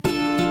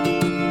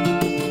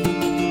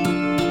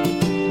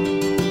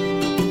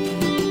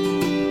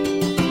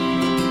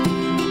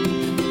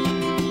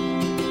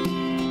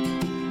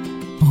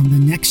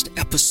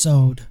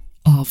episode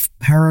of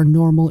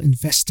Paranormal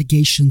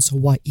Investigations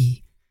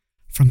Hawaii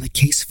from the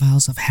case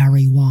files of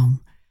Harry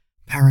Wong,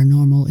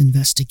 Paranormal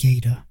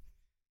Investigator.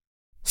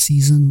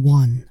 Season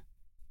 1,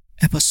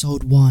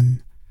 Episode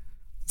 1,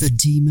 The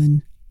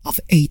Demon of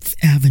 8th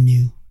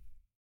Avenue.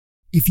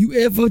 If you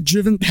ever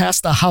driven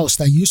past a house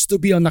that used to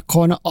be on the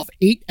corner of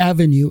 8th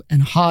Avenue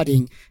and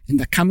Harding in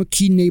the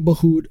Kaimuki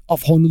neighborhood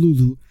of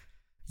Honolulu,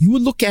 you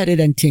would look at it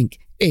and think,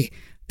 hey,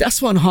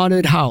 that's one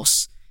haunted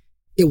house.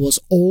 It was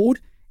old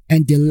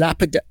and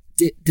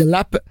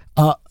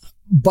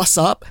bust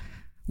up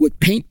with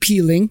paint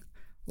peeling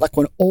like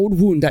an old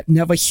wound that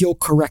never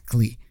healed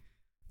correctly.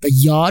 The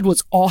yard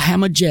was all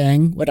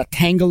hammajang with a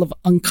tangle of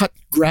uncut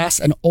grass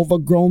and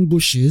overgrown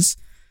bushes,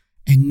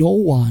 and no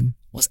one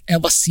was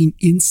ever seen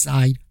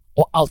inside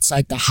or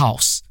outside the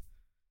house.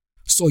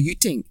 So you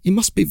think it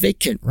must be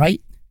vacant,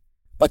 right?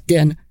 But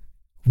then,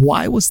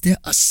 why was there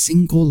a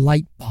single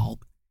light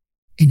bulb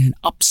in an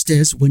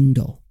upstairs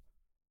window,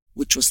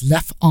 which was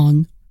left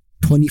on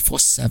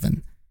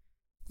 24/7,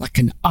 like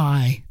an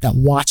eye that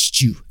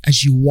watched you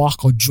as you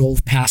walked or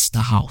drove past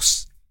the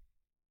house?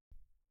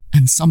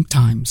 And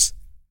sometimes,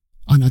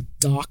 on a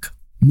dark,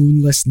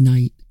 moonless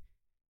night,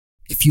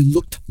 if you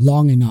looked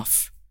long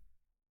enough,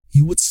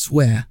 you would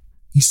swear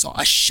you saw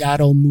a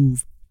shadow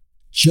move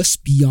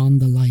just beyond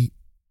the light.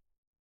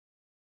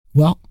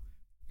 Well,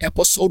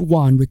 Episode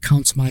 1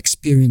 recounts my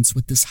experience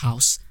with this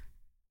house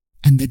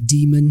and the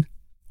demon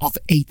of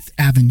 8th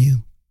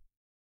Avenue.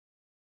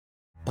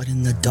 But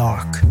in the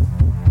dark,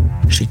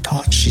 she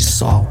thought she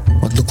saw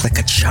what looked like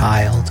a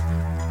child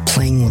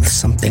playing with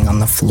something on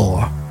the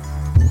floor.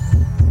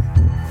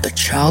 The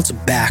child's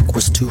back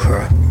was to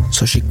her,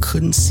 so she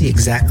couldn't see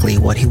exactly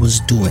what he was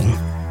doing.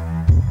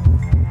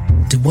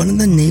 Did one of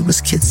the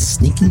neighbor's kids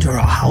sneak into her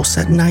house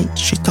at night,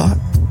 she thought?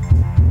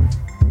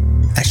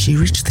 As she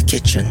reached the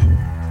kitchen,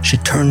 she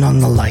turned on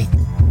the light.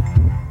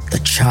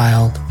 The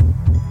child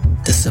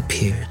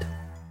disappeared.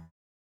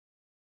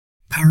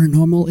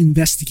 Paranormal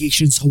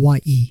Investigations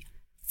Hawaii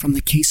from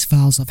the case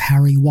files of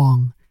Harry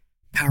Wong,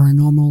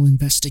 Paranormal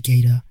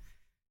Investigator,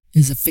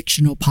 is a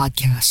fictional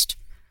podcast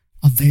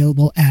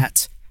available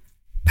at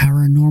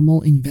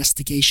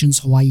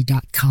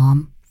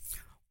paranormalinvestigationshawaii.com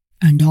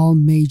and all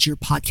major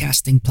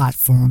podcasting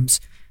platforms,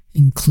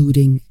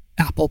 including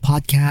Apple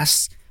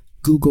Podcasts,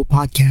 Google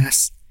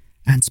Podcasts,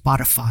 and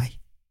Spotify.